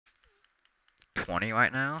20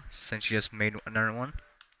 right now since you just made another one?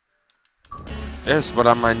 Yes, but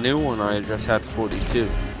on my new one I just had 42.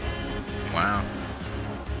 Wow.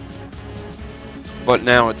 But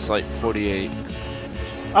now it's like 48. I'm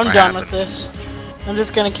What done happened? with this. I'm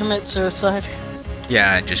just gonna commit suicide.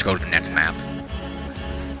 Yeah, and just go to the next map.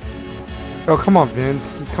 Oh, come on,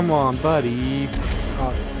 Vince. Come on, buddy.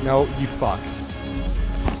 No, you fuck.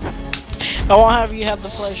 I won't have you have the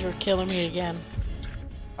pleasure of killing me again.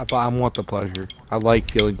 I want the pleasure. I like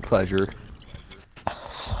feeling pleasure.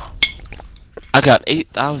 I got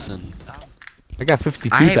 8,000. I got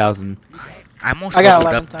 52,000. I almost I got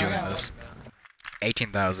leveled up 11,000. doing this.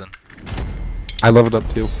 18,000. I leveled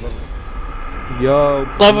up too. Yo.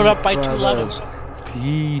 Leveled peace, up by 2 brothers. levels.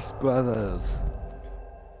 Peace, brothers.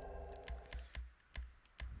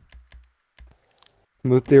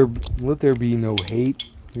 Let there be no hate.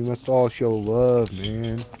 We must all show love,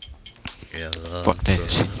 man. Yeah. Fuck that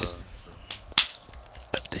shit.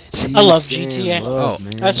 I love Peace and GTA. love, Oh,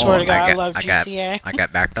 man. I swear to God, I got- love I got- GTA. I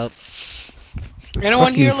got backed up.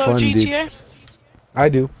 Anyone here fucking love fun, dude. GTA? I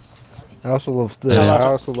do. I also love the. Yeah. I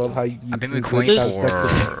also love how you. I've been you recording switch out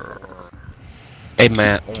Texas. for Hey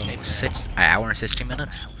Matt. an hour and 16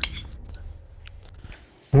 minutes.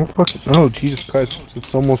 Oh, fucking, oh Jesus Christ!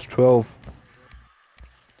 It's almost 12.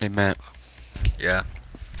 Hey Matt. Yeah.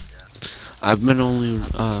 I've been only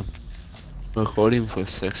recording for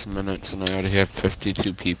 6 minutes and I already have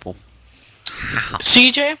 52 people.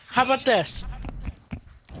 CJ, how about this?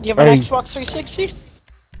 You have an Hey. Xbox 360?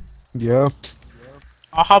 Yeah.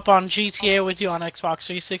 I'll hop on GTA with you on Xbox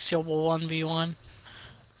 360. We'll 1v1.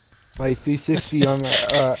 My 360 on my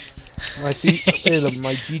my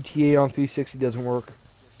GTA on 360 doesn't work.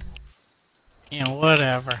 You know,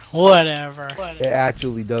 whatever. It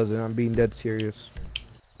actually doesn't. I'm being dead serious.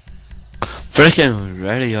 Freaking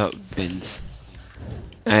ready up, Vince.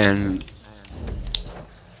 And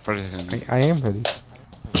freaking I am ready.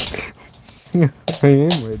 I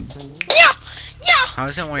am ready. How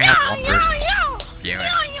does it only have one person viewing?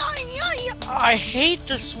 I hate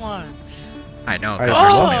this one. I know, I because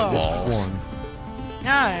there's so love many walls. one.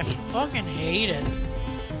 Yeah, I fucking hate it.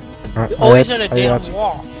 I- Always I- at a I damn actually-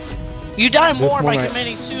 wall. You die This more by one I-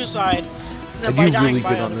 committing suicide I than do by dying really by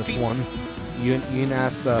good on other this people. one. You can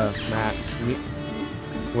ask Matt.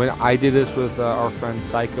 When I did this with our friend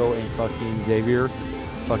Psycho and fucking Xavier,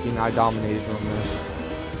 fucking I dominated on this.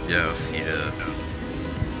 Yes, he did.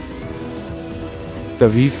 So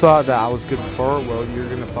if you thought that I was good before, well, you're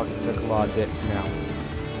gonna fucking suck a lot of dick now.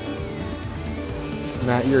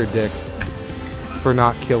 Matt, you're a dick. For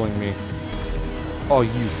not killing me. Oh,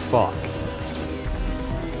 you fuck.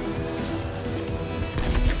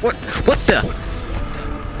 What? What the?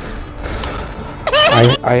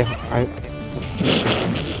 I...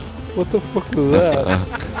 What the fuck was that?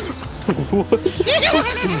 What the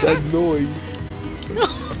fuck is that noise?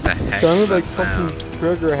 What the heck Sounded is like that sound? something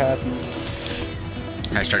trigger happy.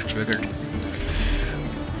 Hashtag triggered.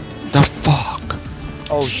 the fuck.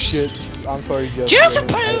 Oh shit. I'm sorry, Jessica.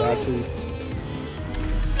 Jessica! I actually...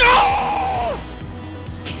 No!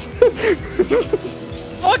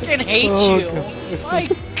 Fucking hate Oh, you. God. My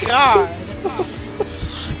God.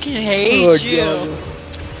 Fucking hate Oh, you. God.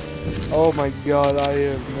 Oh my god, I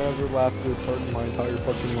have never laughed this hard in my entire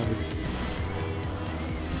fucking life.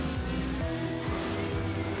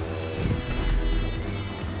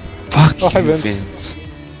 Fuck Oh, hi, you, Vince. Vince.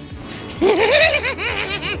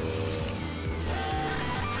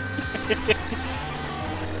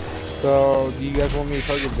 So, do you guys want me to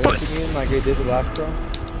target Vince again like I did the last round?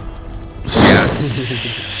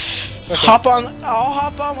 Yeah. I'll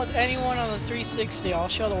hop on with anyone on the 360. I'll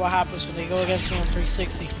show them what happens when they go against me on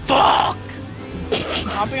 360. Fuck!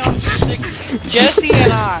 Hopping on 360. Jesse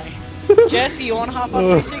and I. Jesse, you wanna hop on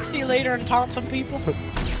 360 later and taunt some people?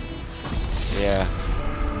 Yeah.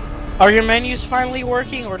 Are your menus finally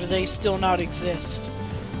working or do they still not exist?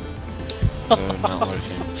 They're not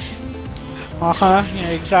working. Uh-huh, yeah,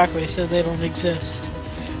 exactly. So they don't exist.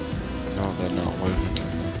 No, they're not working.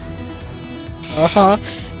 Uh-huh.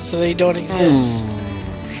 So they don't exist.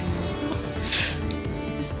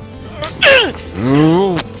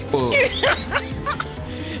 Ooh.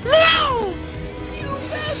 No! You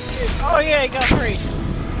bastard! Oh yeah, I got free.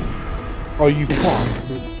 Oh, you fuck.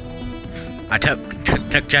 I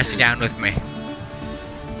took Jesse down with me.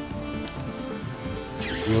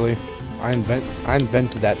 Really? I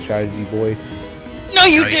invented that strategy, boy. No,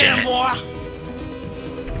 you No, you didn't, didn't. boy!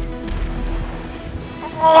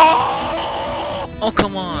 Oh! Oh,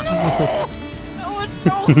 come on. That was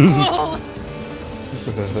so cool!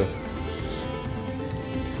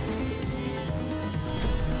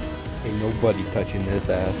 Ain't nobody touching this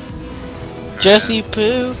ass. Jesse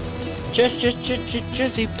Poo.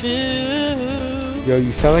 Jesse Poo. Yo,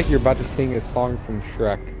 you sound like you're about to sing a song from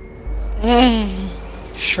Shrek.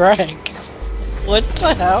 Shrek. What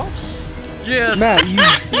the hell? Yes! Matt, you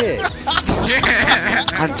did. Yeah!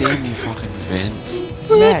 God damn you, fucking Vince.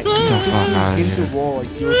 Matt, you Get the fuck out of against the here. wall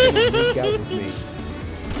like you were gonna make out with me.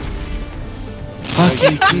 Fuck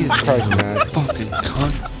you, Jesus Christ, Matt. fucking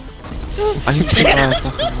cunt. I can see why I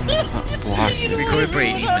fucking wanted to block We you. recorded for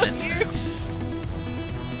 80 minutes now.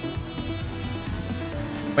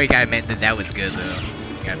 But you gotta admit that that was good though.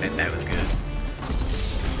 You gotta admit that was good.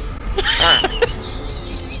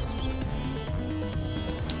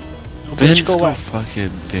 Vince, go go away. fucking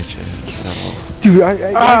bitch ass. Dude,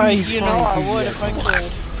 You know I would if I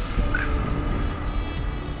could.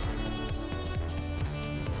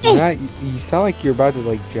 Matt, you sound like you're about to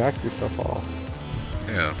like jack yourself off.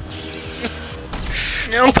 Yeah.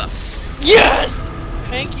 Nope. Yes!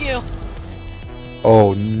 Thank you.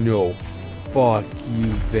 Oh no. Fuck you,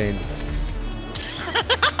 Vince.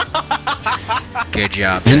 Good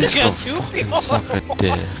job. Vince, Guess go who fucking we suck a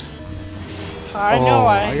dick. I know Oh,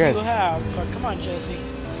 I I got- you have, but come on, Jesse.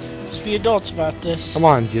 Let's be adults about this. Come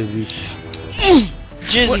on, Jizzy.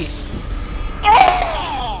 Jizzy.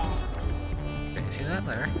 Oh! Okay, see that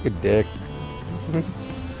there? Look at dick.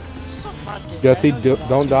 Suck my dick. Jesse, I know you got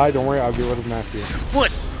don't to. die. Don't worry. I'll get rid of Matthew.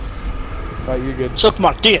 What? Right, you're good. Suck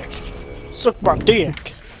my dick. Suck my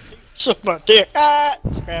dick. Suck my dick. Ah!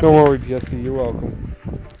 Scram. Don't worry, Jesse. You're welcome.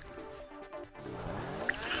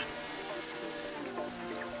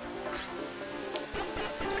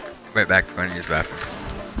 Right back, going to use the bathroom.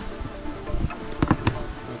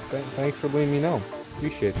 Thanks for letting me know.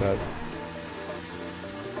 Appreciate that.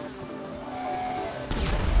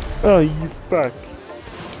 Oh, you fuck.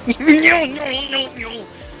 No.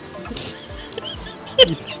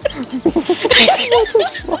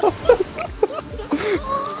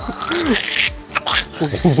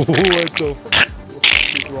 What the fuck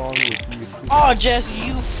is wrong with you? Oh, Jesse,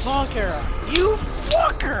 you fucker. You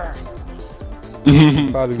fucker.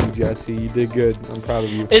 I'm proud of you, Jesse. You did good. I'm proud of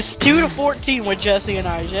you. It's 2-14 with Jesse and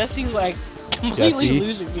I. Jesse's like completely Jesse?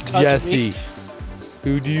 losing because of me. Jesse,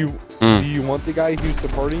 who do you want the guy who's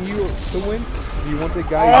supporting you to win? Do you want the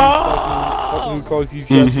guy who calls you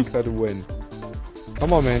Jessica to win?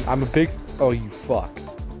 Come on, man. I'm a big. Oh, you fuck.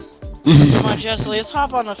 Come on, Jesse, let's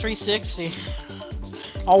hop on a 360.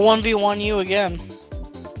 I'll 1v1 you again.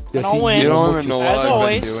 Jesse, I'll win. You don't even know what As I've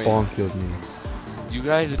always. been doing. Spawn killed me. You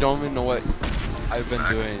guys don't even know what I've been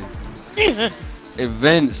doing. Hey,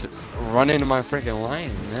 Vince, run into my freaking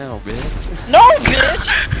line now, bitch. No, bitch!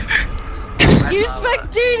 He's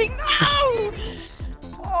spectating! No!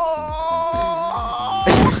 Oh.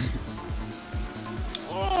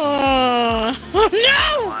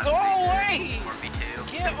 No! Go away! Support me too.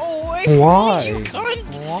 Get away from Why? me, you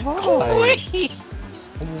cunt! Go Why? away!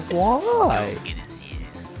 Why? Get his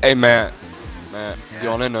ears. Hey, Matt, you Yeah.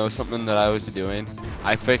 wanna know something that I was doing?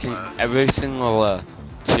 I freaking, every single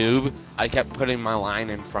tube, I kept putting my line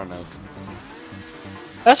in front of.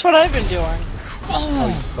 That's what I've been doing.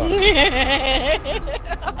 Fuck.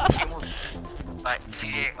 But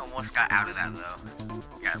CJ almost got out of that though.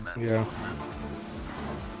 Yeah. But Yeah.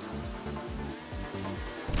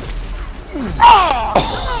 Oh,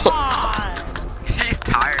 come on! His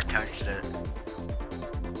tire touched it.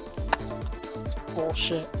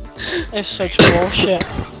 Bullshit. It's such bullshit.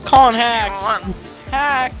 Colin hack! Come on.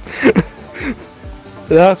 Hack!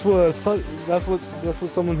 That's what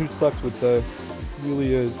someone who sucks with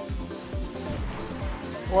really is.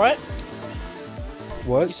 What?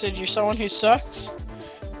 You What? said you're someone who sucks?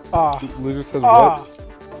 Ah. Loser says Ah. what?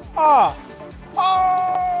 Ah.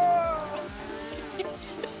 Ah.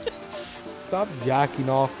 Stop jacking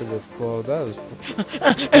off to this, bro. That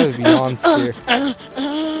was beyond scary.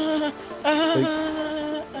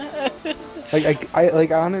 I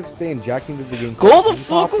understand jacking to the game. Go the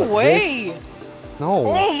Stop fuck it, bitch. away! No.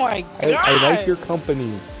 Oh my god! I like your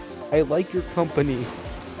company. I like your company.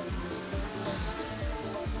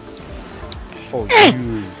 Oh,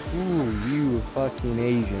 you fucking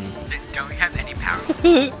Asian. Don't you have any power?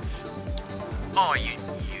 Oh, you.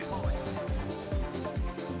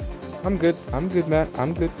 I'm good, Matt.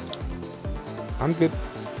 I'm good.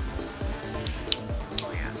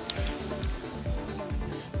 Oh, yes.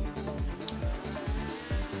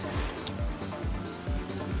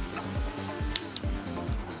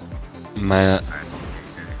 Matt. Nice.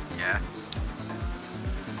 Yeah.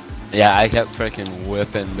 Yeah, I kept freaking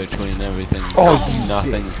whipping between everything. Oh,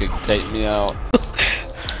 nothing could take me out.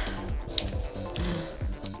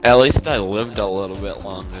 At least I lived a little bit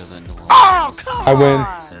longer than normal. Oh, come I win.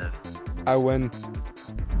 on! I win.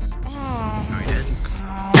 Oh,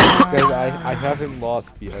 Guys, I haven't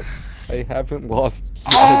lost yet. I haven't lost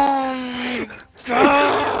yet. Oh my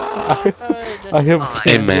god! I have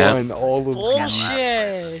Hey, man. won all of I got these. last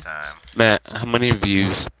place this Bullshit. time. Matt, how many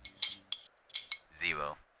views?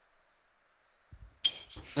 0.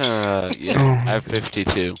 Yeah, I have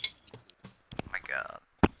 52. Oh my god.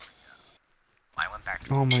 I went back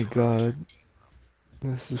to Oh my god.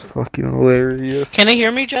 This is fucking hilarious. Can you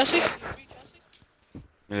hear me, Jesse?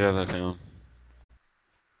 Yeah, that's him.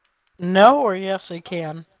 No or yes, I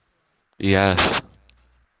can. Yes.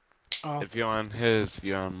 Oh. If you're on his,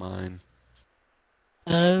 you're on mine.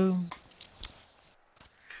 Oh.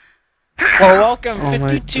 Well, welcome Oh my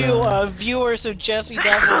 52 God. viewers of Jesse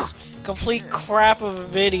Devil's complete crap of a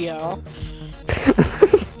video.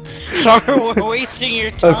 Sorry we're wasting your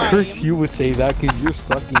Of course time. you would say that because you're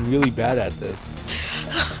fucking really bad at this.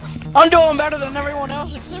 I'm doing better than everyone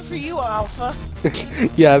else except for you, Alpha.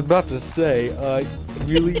 Yeah, I was about to say,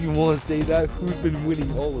 really you want to say that? Who's been winning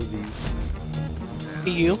all of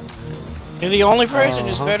these? You. You're the only person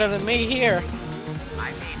who's Uh-huh. better than me here.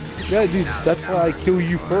 I mean, Yeah, dude, that's why I kill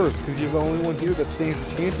you first, because you're the only one here that stands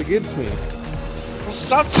a chance against me. Well,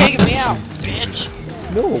 stop taking me out, bitch.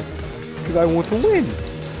 No, because I want to win.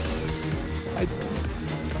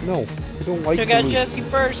 No, I don't like You to got lose. Jesse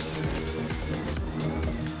first.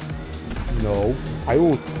 No, I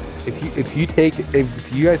will. If you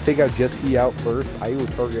guys take out Jesse out first, I will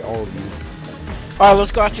target all of you. Alright,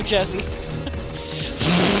 let's go after Jesse.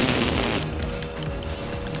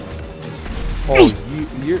 Oh,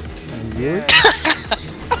 you're you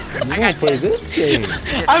don't play this game.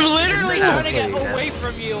 I'm literally Yes, trying to get yes. away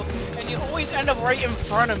from you, and you always end up right in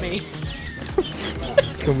front of me.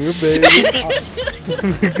 Come here, baby.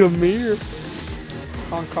 Come here.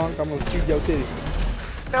 Honk honk, I'm gonna shoot your titty.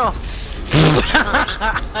 no!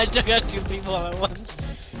 I took out 2 people all at once.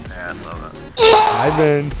 Yeah, I saw that. Hi,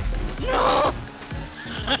 Ben. No!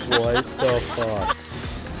 What the fuck?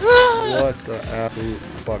 What the absolute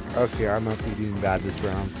fuck? Okay, I'm actually doing bad this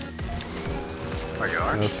round. Oh, you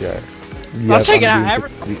are? Okay. I'm taking out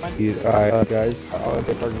Alright, guys. I'll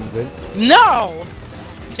get targeting Vince. No!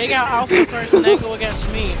 Take out Alpha first and then go against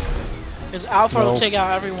me. Because Alpha No. will take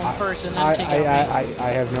out everyone first and then I take out me.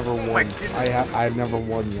 have never my won. goodness. I've never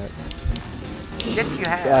won yet. Yes, you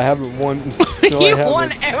have. I haven't won. No, I You haven't.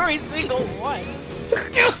 won every single one!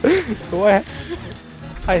 No,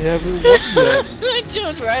 I haven't won yet. I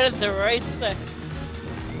jumped right at the right second.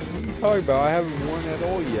 What are you talking about? I haven't won at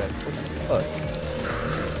all yet. What the fuck?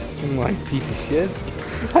 I'm like, piece of shit.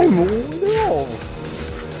 I haven't won at all.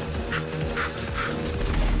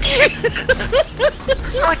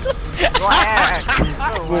 Whack!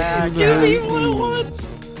 Whack! Two people at once!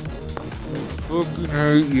 Fucking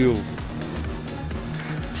hate you.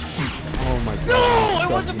 Oh my god. No! I'm I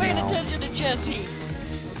wasn't stuck paying now. attention to Jesse!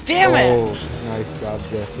 Damn it! Oh, nice job,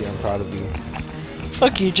 Jesse. I'm proud of you.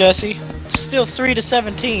 Fuck you, Jesse. It's still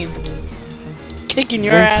 3-17. Kicking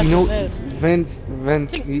your Vince, ass you know, in this. Vince, I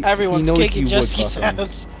think he everyone's knows kicking you would Jesse's fuck him.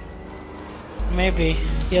 ass. Maybe.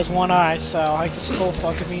 He has one eye, so I can skull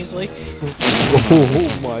fuck him easily.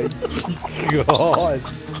 Oh my god.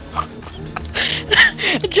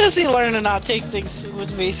 Jesse learned to not take things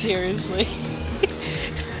with me seriously.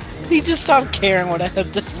 He just stopped caring what I had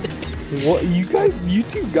to say. What you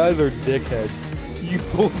two guys are dickheads. You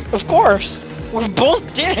both. Of course! We're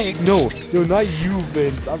both dicks! No, not you,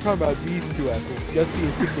 Vince. I'm talking about these two assholes, Jesse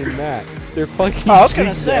and freaking Matt. They're fucking. I was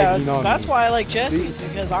gonna say, zigzagging on that's me. why I like Jesse's,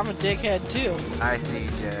 because I'm a dickhead too. I see,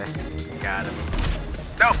 Jay. Got him.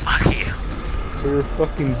 No, fuck you! They're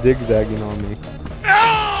fucking zigzagging on me.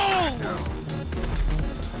 No! No.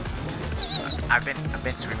 I've been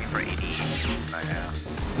streaming for 80 by now.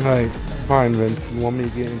 Alright, fine, Vince. You want me to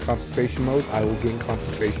get in concentration mode? I will get in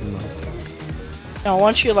concentration mode. Now,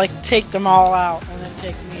 once you like take them all out and then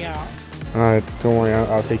take me out. Alright, don't worry.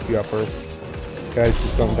 I'll take you out first. Guys,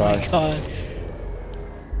 just don't Oh die. my god.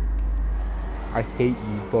 I hate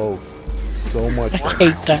you both so much. I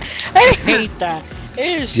hate that. I hate that.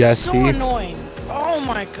 It is Jesse. so annoying. Oh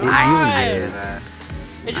my god. I hear that.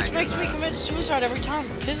 It just I makes know me that. commit suicide every time.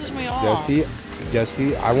 It pisses me off.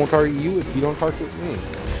 Jesse, I won't target you if you don't target me.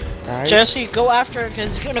 Alright? Jesse, go after her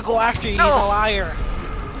because he's gonna go after you. No. He's a liar.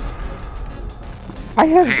 I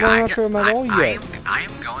haven't Hey, gone after him at all yet. I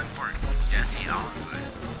am going for Jesse, honestly.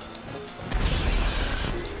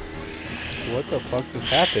 What the fuck just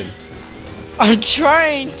happened? I'm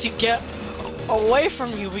trying to get away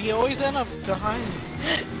from you, but you always end up behind me.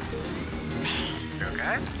 You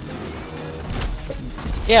okay?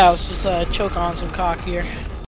 Yeah, I was just choking on some cock here.